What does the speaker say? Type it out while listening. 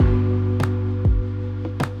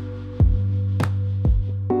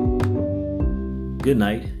Good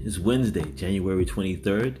night. It's Wednesday, January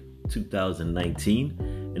 23rd, 2019,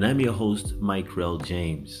 and I'm your host, Mike Rell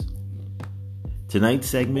James. Tonight's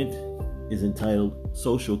segment is entitled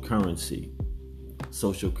Social Currency.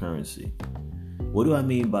 Social currency. What do I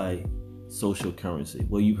mean by social currency?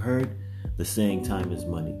 Well, you've heard the saying, time is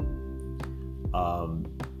money.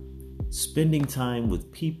 Spending time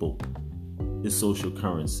with people is social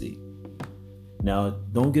currency. Now,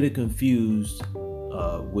 don't get it confused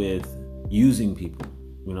with using people.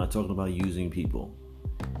 We're not talking about using people.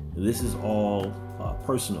 This is all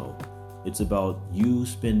personal. It's about you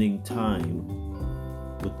spending time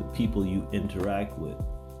with the people you interact with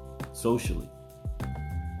socially.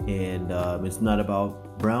 And it's not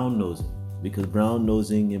about brown nosing, because brown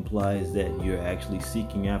nosing implies that you're actually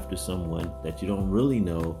seeking after someone that you don't really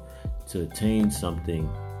know to attain something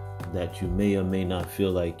that you may or may not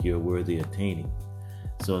feel like you're worthy of attaining.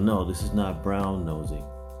 So no, this is not brown nosing.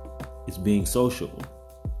 It's being sociable,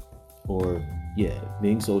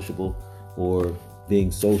 being sociable or being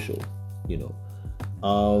social.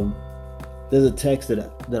 There's a text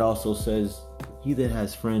that also says, "He that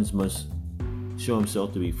has friends must show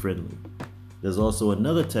himself to be friendly." There's also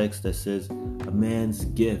another text that says, "A man's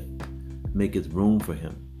gift maketh room for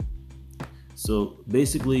him." So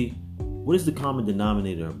basically, what is the common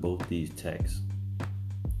denominator of both these texts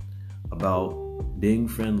about being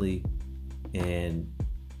friendly and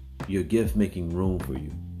your gift making room for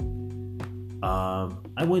you?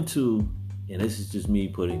 I went to, and this is just me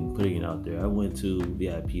putting it out there, I went to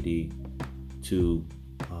VIPD to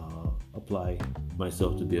apply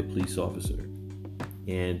myself to be a police officer.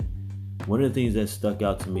 And one of the things that stuck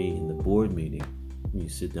out to me in the board meeting, when you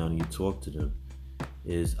sit down and you talk to them,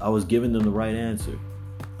 is I was giving them the right answer.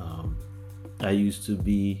 I used to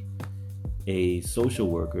be a social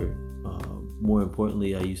worker. More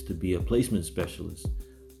importantly, I used to be a placement specialist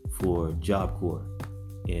for Job Corps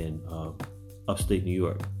in upstate New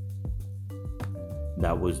York.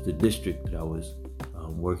 That was the district that I was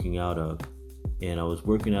working out of, and I was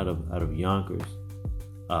working out of Yonkers.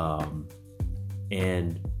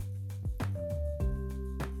 And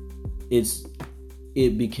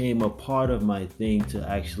it became a part of my thing to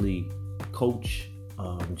actually coach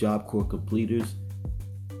Job Corps completers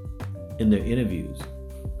in their interviews,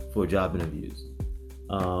 for job interviews.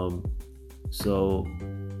 So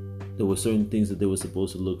there were certain things that they were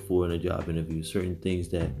supposed to look for in a job interview, certain things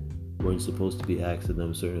that weren't supposed to be asked of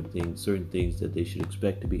them, certain things that they should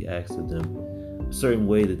expect to be asked of them, a certain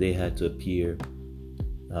way that they had to appear,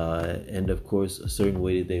 and of course a certain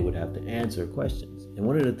way that they would have to answer questions. And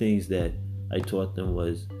one of the things that I taught them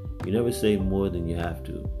was, you never say more than you have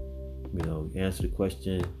to. You answer the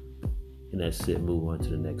question and that's it, move on to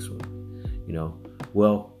the next one.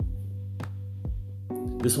 Well,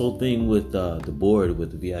 this whole thing with the board,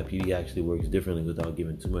 with the VIPD, actually works differently without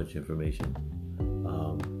giving too much information.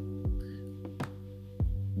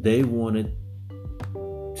 They wanted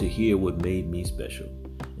to hear what made me special.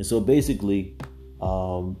 And so basically,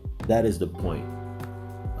 that is the point.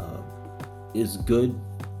 It's good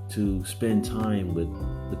to spend time with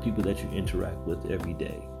the people that you interact with every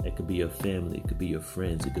day. It could be your family, it could be your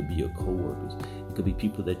friends, it could be your coworkers, it could be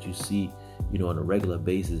people that you see, on a regular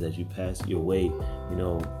basis as you pass your way,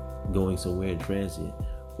 going somewhere in transit,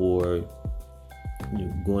 or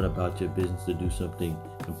going about your business to do something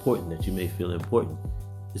important that you may feel important.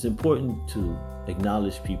 It's important to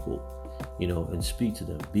acknowledge people, and speak to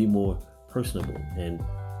them, be more personable and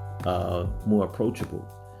more approachable,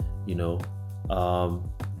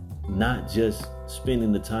 not just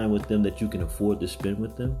spending the time with them that you can afford to spend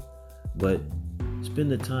with them, but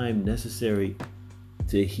spend the time necessary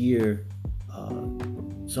to hear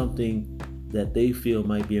something that they feel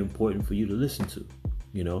might be important for you to listen to,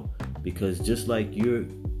 because just like you're,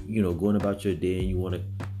 going about your day and you want to,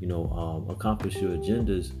 accomplish your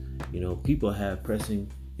agendas, people have pressing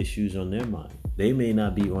issues on their mind. They may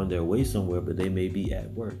not be on their way somewhere, but they may be at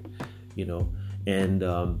work, and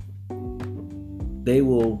they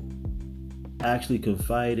will actually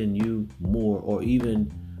confide in you more, or even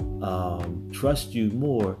trust you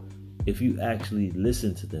more if you actually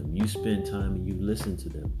listen to them. You spend time and you listen to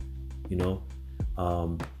them,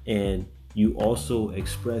 and you also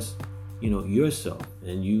express, yourself,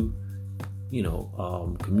 and you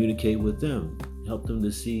communicate with them, help them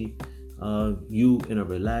to see you in a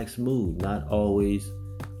relaxed mood, not always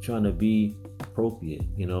trying to be appropriate.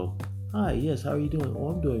 Hi, yes, how are you doing? Oh,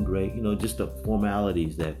 I'm doing great. Just the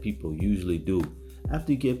formalities that people usually do.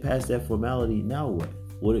 After you get past that formality, now what?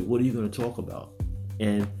 What are you going to talk about?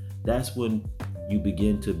 And that's when you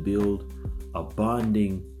begin to build a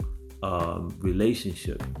bonding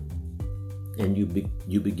relationship, and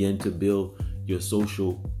you begin to build your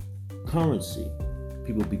social currency.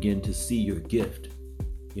 People begin to see your gift,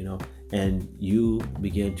 and you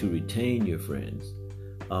begin to retain your friends.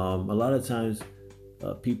 A lot of times,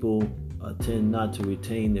 people tend not to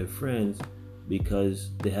retain their friends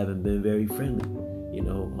because they haven't been very friendly,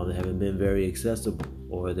 or they haven't been very accessible,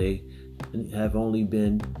 or they have only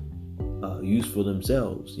been used for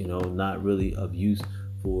themselves, not really of use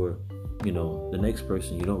for, the next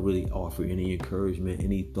person. You don't really offer any encouragement,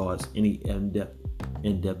 any thoughts, any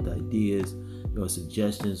in-depth ideas,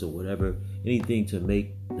 suggestions or whatever, anything to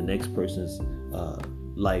make the next person's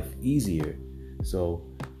life easier. So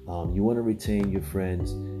you want to retain your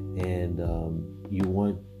friends, and you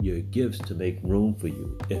want your gifts to make room for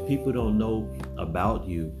you. If people don't know about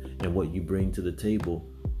you and what you bring to the table,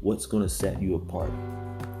 what's going to set you apart?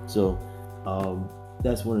 So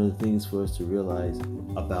that's one of the things for us to realize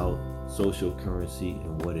about social currency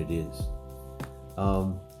and what it is.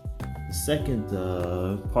 The second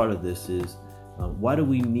part of this is, why do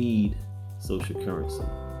we need social currency?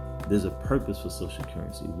 There's a purpose for social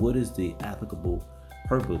currency. What is the applicable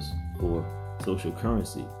purpose for social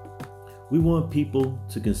currency? We want people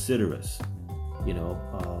to consider us. We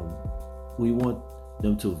want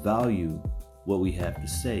them to value what we have to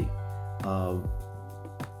say.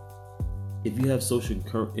 If you have social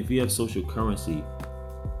currency,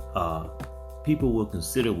 people will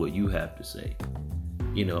consider what you have to say.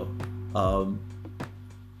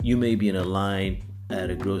 You may be in a line at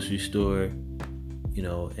a grocery store,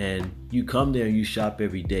 and you come there and you shop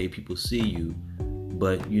every day. People see you,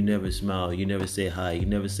 but you never smile. You never say hi. You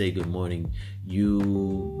never say good morning.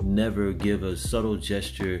 You never give a subtle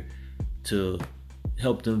gesture to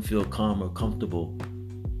help them feel calm or comfortable.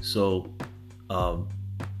 So,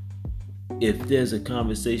 if there's a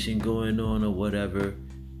conversation going on or whatever,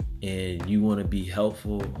 and you want to be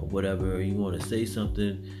helpful or whatever, or you want to say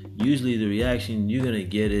something, usually the reaction you're going to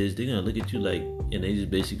get is they're going to look at you like, and they just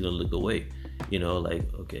basically going to look away, like,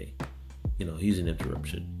 okay, he's an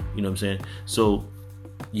interruption. You know what I'm saying? So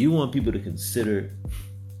you want people to consider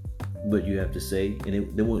what you have to say, and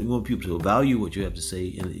you want people to value what you have to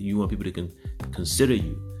say, and you want people to consider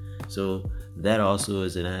you. So that also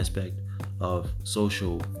is an aspect of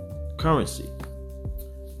social currency.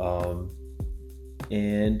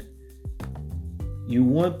 And you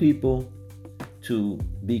want people to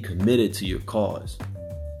be committed to your cause.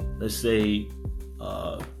 Let's say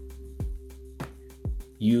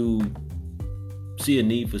you see a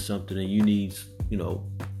need for something and you need,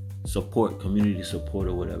 support, community support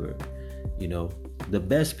or whatever. The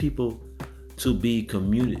best people to be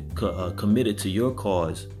committed to your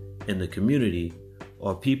cause in the community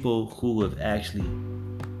are people who have actually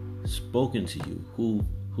spoken to you,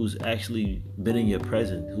 who's actually been in your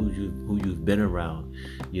presence, who you've been around,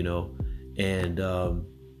 and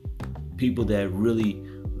people that really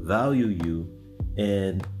value you,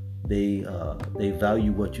 and they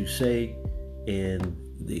value what you say, and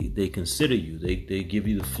they consider you. They give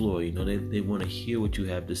you the floor. They want to hear what you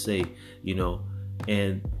have to say.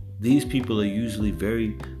 And these people are usually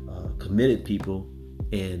very committed people,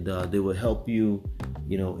 and they will help you,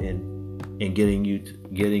 in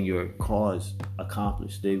getting your cause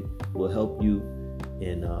accomplished. They will help you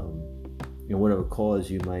in whatever cause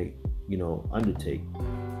you might undertake.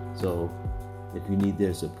 So if you need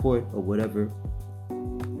their support or whatever,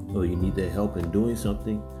 or you need their help in doing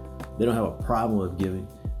something, they don't have a problem with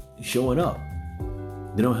showing up.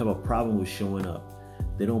 They don't have a problem with showing up.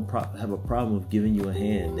 They don't have a problem with giving you a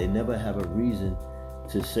hand. They never have a reason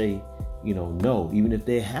to say, no, even if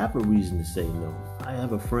they have a reason to say no. I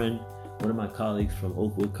have a friend, one of my colleagues from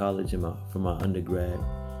Oakwood College from my undergrad,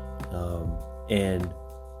 and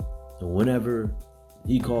whenever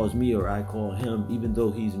he calls me or I call him, even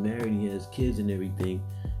though he's married, he has kids and everything,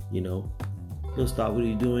 he'll stop what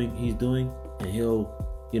he's doing, and he'll,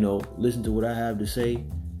 listen to what I have to say,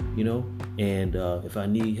 and if I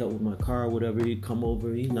need help with my car or whatever, he'd come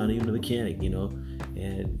over. He's not even a mechanic,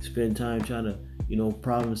 and spend time trying to,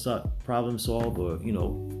 problem solve or,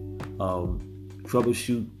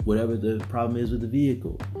 troubleshoot whatever the problem is with the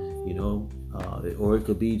vehicle, or it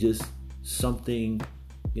could be just something,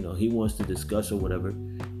 he wants to discuss or whatever,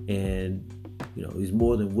 and, he's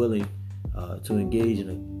more than willing to engage in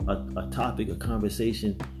a topic, a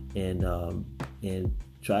conversation, and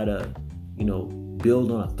try to,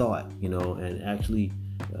 build on a thought, and actually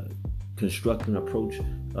construct an approach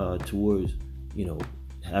towards,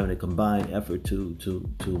 having a combined effort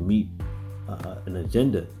to meet an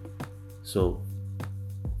agenda. So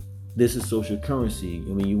this is social currency.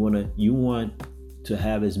 I mean, you want to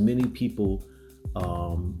have as many people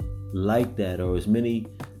like that, or as many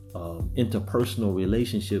interpersonal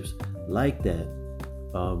relationships like that,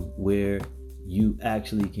 where you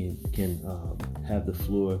actually can have the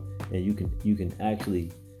floor, and you can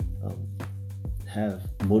actually have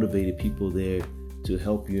motivated people there to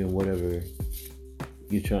help you in whatever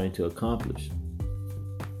you're trying to accomplish.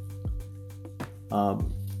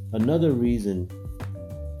 Another reason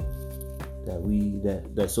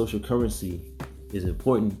that social currency is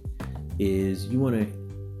important is you want to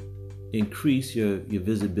increase your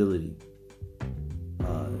visibility.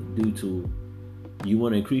 You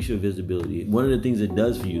want to increase your visibility. One of the things it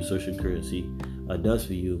does for you, social currency does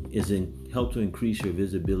for you, is help to increase your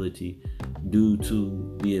visibility due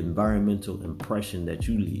to the environmental impression that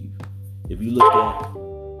you leave. If you look at,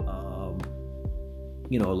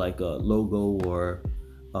 like a logo or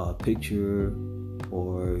a picture,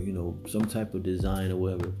 or some type of design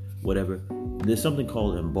or whatever, there's something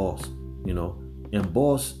called emboss.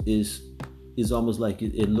 Emboss is almost like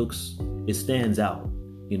it stands out.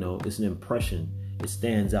 It's an impression. It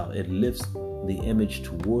stands out. It lifts the image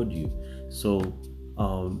toward you. So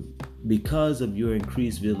because of your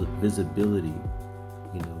increased visibility,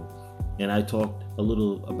 and I talked a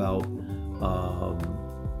little about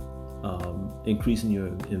increasing your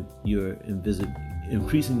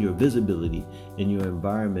visibility in your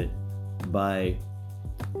environment by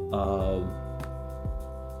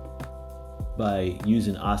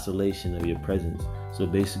using oscillation of your presence. So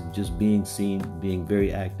basically just being seen, being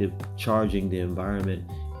very active, charging the environment,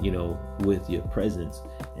 with your presence.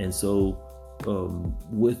 And so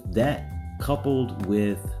with that, coupled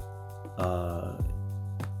with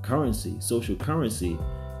currency, social currency,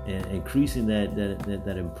 and increasing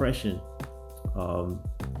that impression,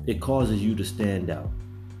 it causes you to stand out.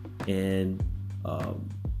 And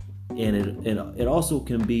it also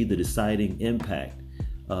can be the deciding impact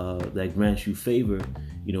that grants you favor,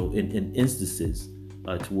 in instances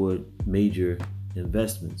toward major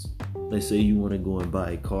investments. Let's say you want to go and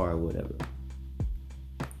buy a car or whatever.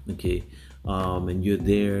 Okay, and you're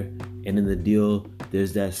there, and in the deal,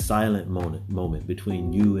 there's that silent moment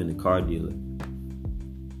between you and the car dealer.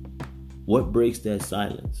 What breaks that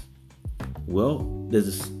silence? Well,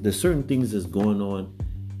 there's certain things that's going on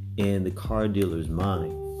in the car dealer's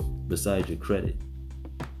mind besides your credit.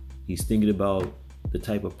 He's thinking about the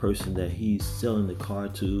type of person that he's selling the car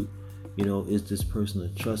to. Is this person a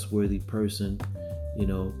trustworthy person?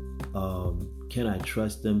 Can I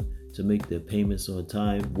trust them to make their payments on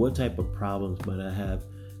time? What type of problems might I have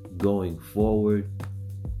going forward?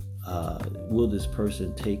 Will this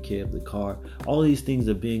person take care of the car? All these things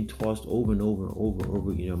are being tossed over and over and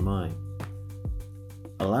over in your mind.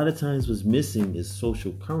 A lot of times what's missing is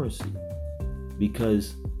social currency,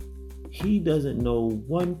 because he doesn't know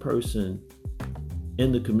one person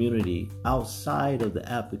in the community outside of the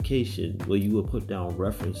application where you will put down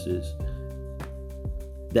references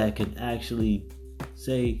that can actually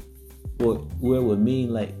say, or where it would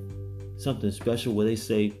mean like something special, where they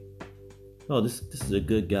say, oh, this is a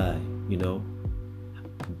good guy.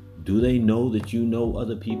 Do they know that you know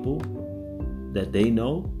other people that they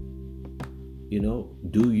know?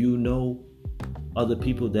 Do you know other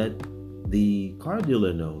people that the car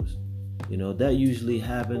dealer knows? That usually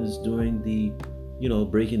happens during the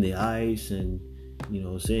breaking the ice and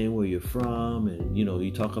saying where you're from, and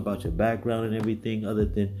you talk about your background and everything, other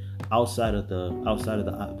than outside of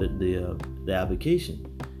the application,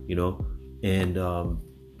 and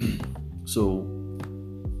so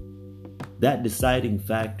that deciding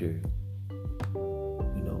factor,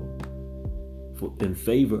 in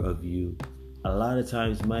favor of you, a lot of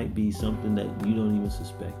times might be something that you don't even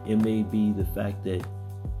suspect. It may be the fact that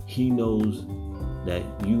he knows that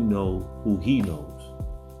you know who he knows.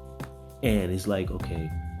 And it's like,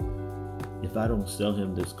 okay, if I don't sell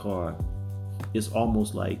him this car, it's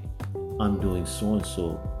almost like I'm doing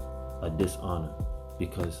so-and-so a dishonor,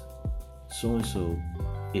 because so-and-so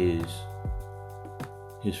is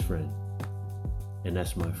his friend, and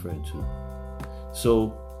that's my friend too.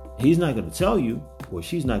 So he's not going to tell you, or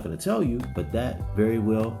she's not going to tell you, but that very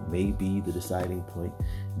well may be the deciding point,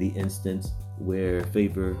 the instance where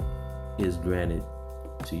favor is granted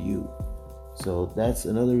to you. So that's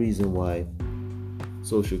another reason why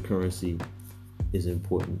social currency is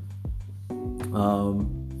important.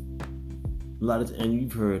 And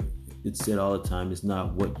you've heard it said all the time, it's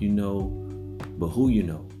not what you know, but who you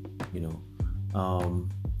know.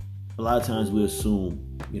 A lot of times we assume,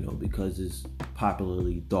 because it's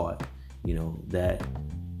popularly thought, that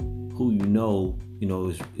who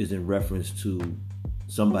is in reference to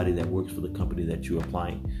somebody that works for the company that you're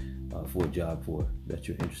applying for a job for, that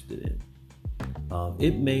you're interested in.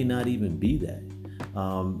 It may not even be that.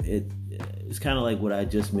 It's kind of like what I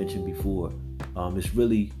just mentioned before. It's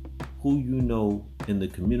really who you know in the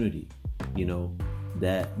community,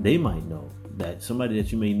 that they might know, that somebody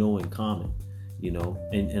that you may know in common,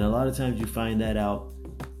 and a lot of times you find that out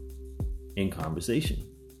in conversation,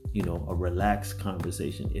 a relaxed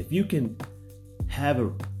conversation. If you can have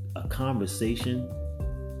a conversation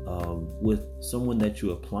with someone that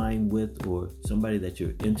you're applying with or somebody that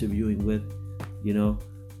you're interviewing with,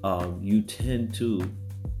 you tend to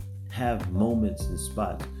have moments and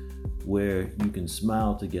spots where you can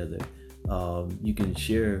smile together. You can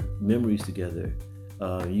share memories together.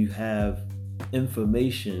 You have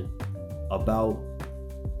information about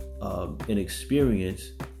an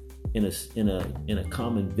experience in a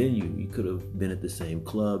common venue. You could have been at the same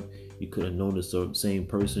club. You could have known the same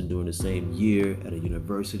person during the same year at a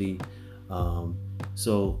university.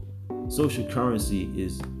 So social currency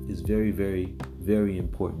is very, very, very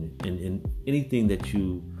important. And anything that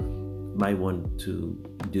you might want to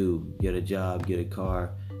do, get a job, get a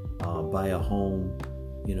car, buy a home,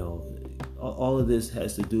 all of this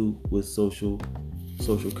has to do with social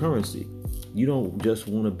currency. You don't just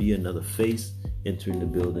want to be another face entering the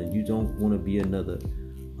building. You don't want to be another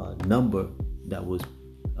number that was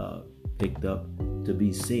picked up to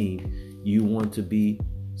be seen. You want to be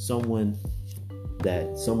someone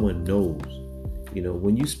that someone knows.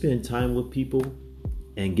 When you spend time with people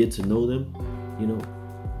and get to know them,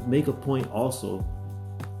 make a point also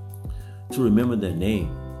to remember their name.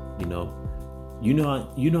 You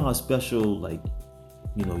know how special,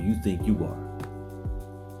 you think you are.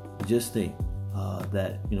 Just think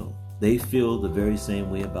that they feel the very same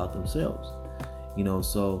way about themselves.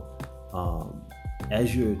 So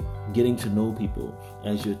as you're getting to know people,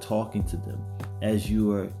 as you're talking to them, as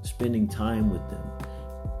you are spending time with them,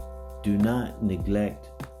 do not neglect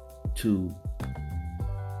to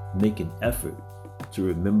make an effort to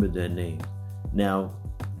remember their names. Now,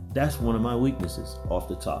 that's one of my weaknesses off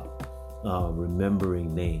the top,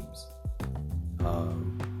 remembering names.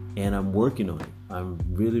 And I'm working on it. I'm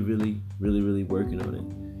really, really, really, really working on it.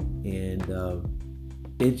 And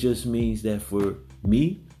it just means that for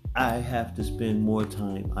me, I have to spend more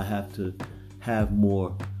time. I have to have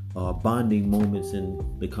more bonding moments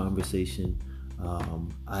in the conversation.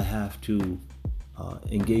 I have to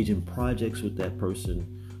engage in projects with that person,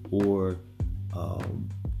 or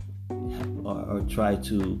try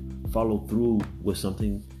to follow through with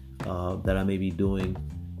something that I may be doing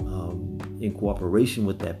in cooperation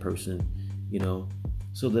with that person,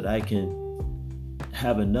 so that I can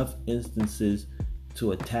have enough instances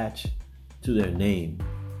to attach to their name.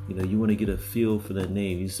 You want to get a feel for their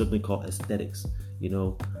name. It's something called aesthetics,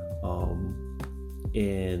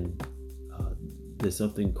 and there's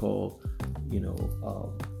something called,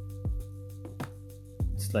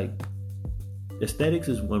 it's like aesthetics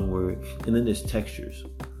is one word, and then there's textures,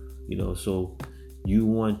 so you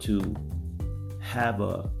want to have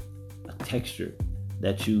a texture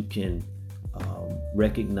that you can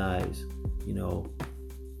recognize,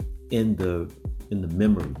 in the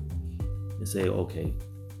memory, and say, okay,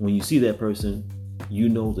 when you see that person,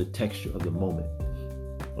 the texture of the moment,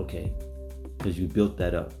 okay, because you built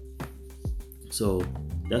that up. So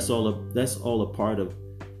that's all a part of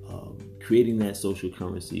creating that social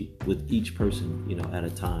currency with each person, at a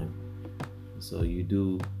time. So you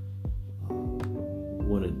do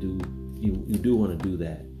want to do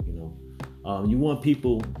that. You want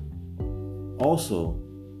people also.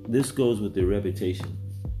 This goes with their reputation.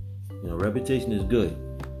 Reputation is good.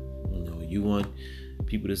 You want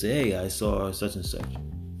people to say, "Hey, I saw such and such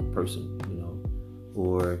person,"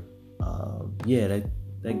 or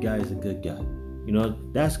that guy is a good guy.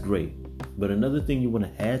 That's great. But another thing you want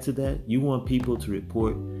to add to that, you want people to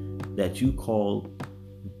report that you called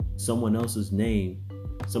someone else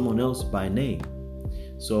by name.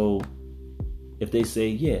 So if they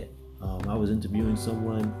say, I was interviewing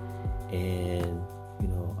someone and,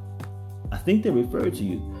 I think they referred to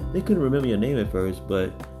you. They couldn't remember your name at first,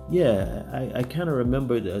 but I kind of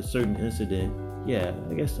remembered a certain incident.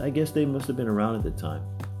 I guess they must have been around at the time.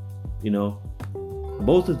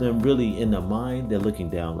 Both of them really in their mind, they're looking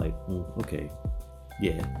down like, okay,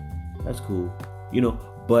 that's cool.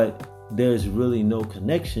 But there's really no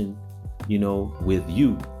connection, with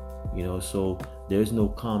you, so there's no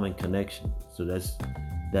common connection. So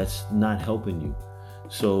that's not helping you.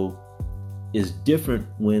 So it's different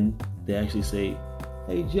when they actually say,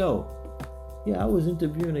 "Hey, Joe, I was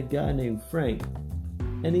interviewing a guy named Frank,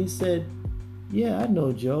 and he said, I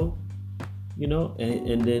know Joe,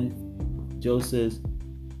 and then Joe says,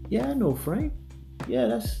 I know Frank.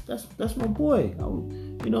 That's my boy.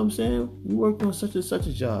 You know what I'm saying? We worked on such and such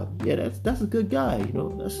a job. That's a good guy.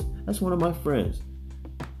 That's one of my friends."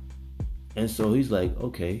 And so he's like,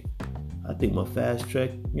 okay, I think my fast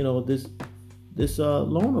track, this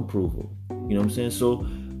loan approval. You know what I'm saying? So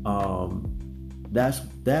that's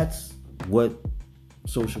what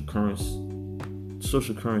social currency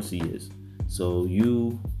is. So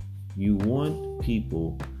you want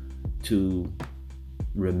people to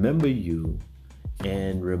remember you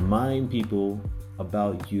and remind people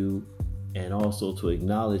about you, and also to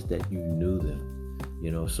acknowledge that you knew them.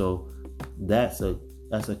 So that's a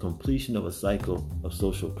completion of a cycle of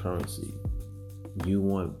social currency. You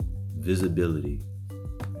want visibility.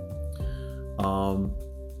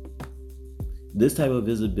 This type of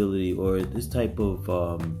visibility, or this type of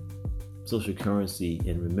social currency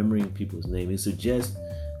and remembering people's name, it suggests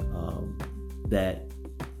that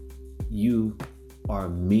you are a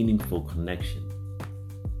meaningful connection.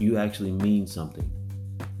 You actually mean something,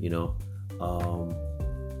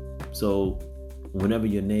 so whenever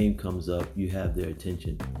your name comes up, you have their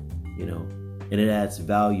attention, and it adds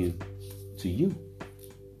value to you.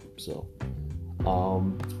 So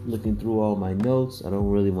looking through all my notes, I don't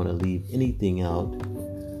really want to leave anything out.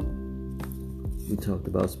 We talked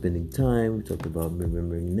about spending time. We talked about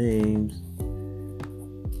remembering names.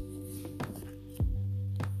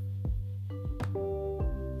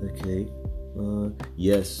 Okay.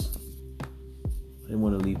 Yes. I didn't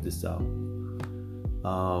want to leave this out.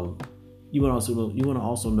 You want to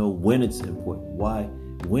also know when it's important. Why?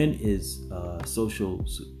 When is social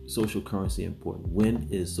currency important? When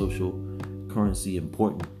is social currency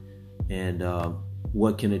important? And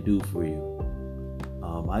what can it do for you?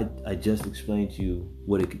 I just explained to you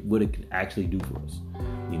what it can actually do for us.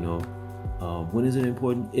 When is it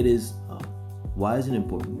important? It is. Why is it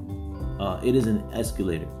important? It is an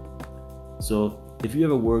escalator. So if you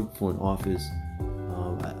ever work for an office,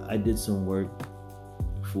 I did some work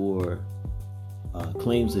for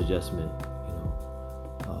claims adjustment.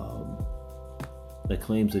 A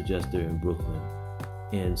claims adjuster in Brooklyn,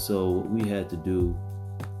 and so what we had to do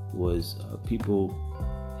was people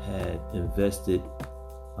had invested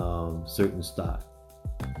certain stock,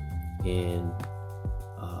 and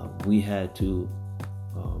we had to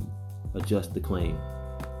adjust the claim,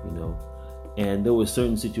 and there were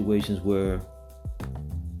certain situations where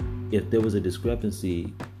if there was a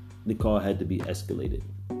discrepancy, the call had to be escalated.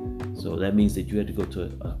 So that means that you had to go to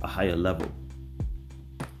a higher level.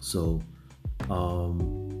 So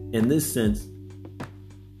in this sense,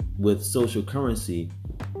 with social currency,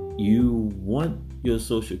 you want your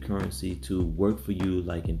social currency to work for you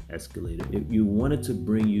like an escalator. You want it to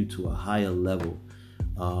bring you to a higher level,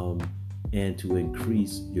 and to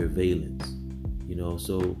increase your valence.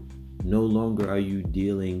 So no longer are you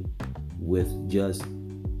dealing with just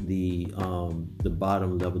the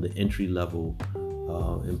bottom level, the entry level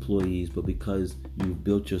employees, but because you've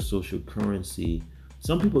built your social currency.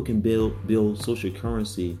 Some people can build social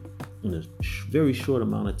currency in a very short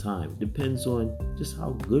amount of time. Depends on just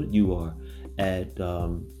how good you are at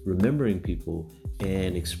remembering people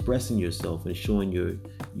and expressing yourself and showing your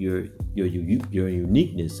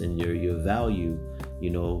uniqueness and your value.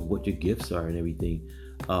 What your gifts are and everything,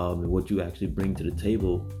 and what you actually bring to the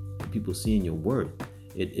table. People seeing your worth.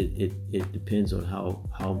 It depends on how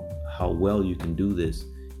well you can do this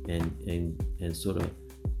and sort of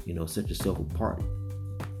set yourself apart.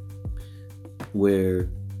 Where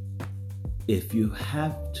if you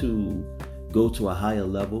have to go to a higher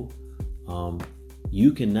level,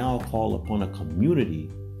 you can now call upon a community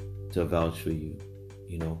to vouch for you.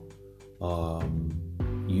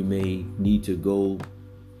 You may need to go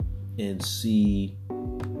and see,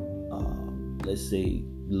 let's say,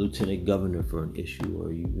 the lieutenant governor for an issue,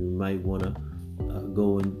 or you might want to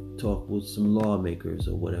go and talk with some lawmakers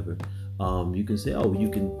or whatever. You can say,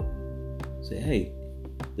 hey,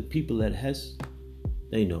 the people at Hess,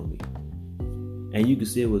 they know me. And you can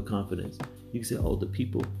say it with confidence. You can say, the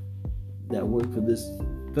people that work for this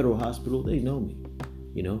federal hospital, they know me.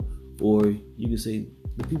 Or you can say,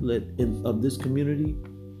 the people of this community,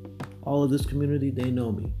 all of this community, they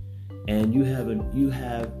know me. And you have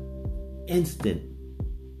instant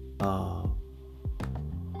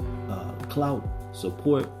clout,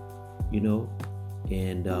 support, and you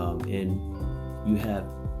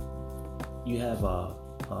have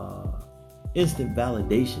instant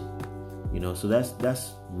validation, so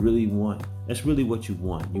that's really what you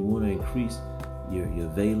want. You want to increase your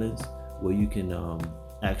valence, where you can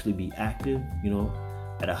actually be active,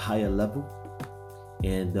 at a higher level,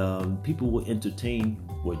 and people will entertain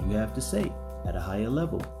what you have to say at a higher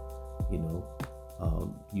level.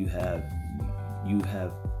 You have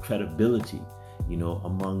credibility,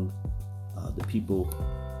 among the people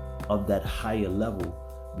of that higher level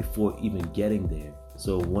before even getting there.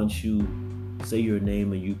 So once you say your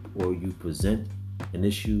name and you present an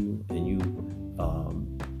issue and you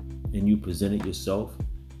present it yourself,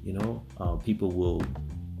 people will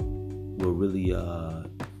really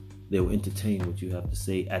they will entertain what you have to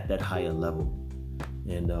say at that higher level.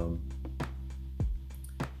 And let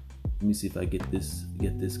me see if I get this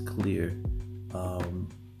clear.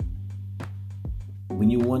 When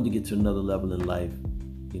you want to get to another level in life,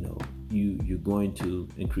 you're going to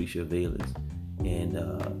increase your valence, and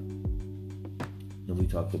we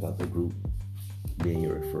talked about the group being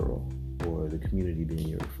your referral, or the community being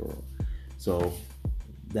your referral. So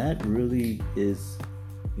that really is,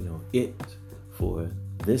 it for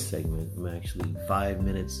this segment. I'm actually 5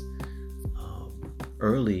 minutes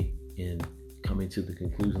early in coming to the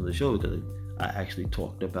conclusion of the show, because I actually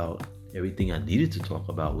talked about everything I needed to talk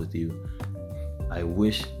about with you. I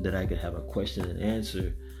wish that I could have a question and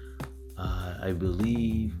answer. I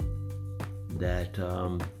believe that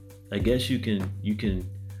I guess you can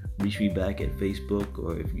reach me back at Facebook,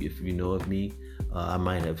 or if you know of me, I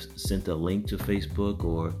might have sent a link to Facebook,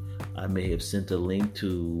 or I may have sent a link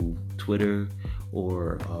to Twitter,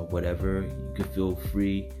 or whatever. You can feel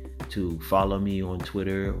free to follow me on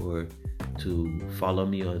Twitter, or to follow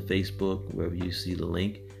me on Facebook, wherever you see the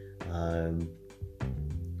link.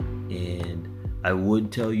 And I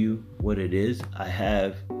would tell you what it is. I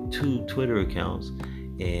have 2 Twitter accounts,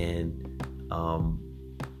 and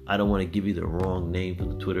I don't want to give you the wrong name for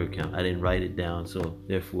the Twitter account. I didn't write it down, so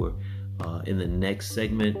therefore, in the next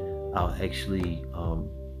segment, I'll actually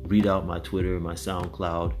read out my Twitter, my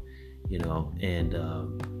SoundCloud, and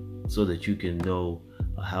so that you can know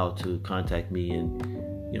how to contact me and,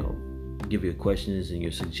 give your questions and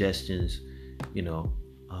your suggestions,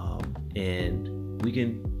 and we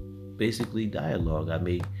can basically dialogue. I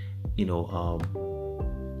may,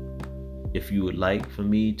 if you would like for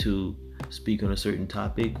me to speak on a certain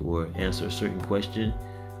topic or answer a certain question,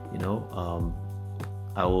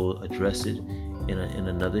 I will address it in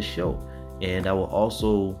another show. And I will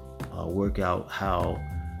also work out how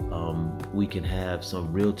we can have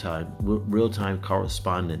some real-time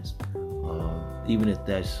correspondence, even if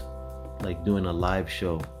that's like doing a live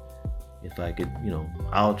show. If I could,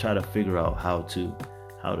 I'll try to figure out how to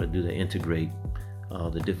integrate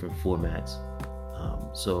the different formats.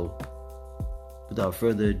 So without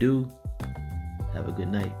further ado, have a good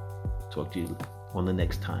night. Talk to you on the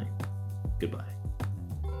next time. Goodbye.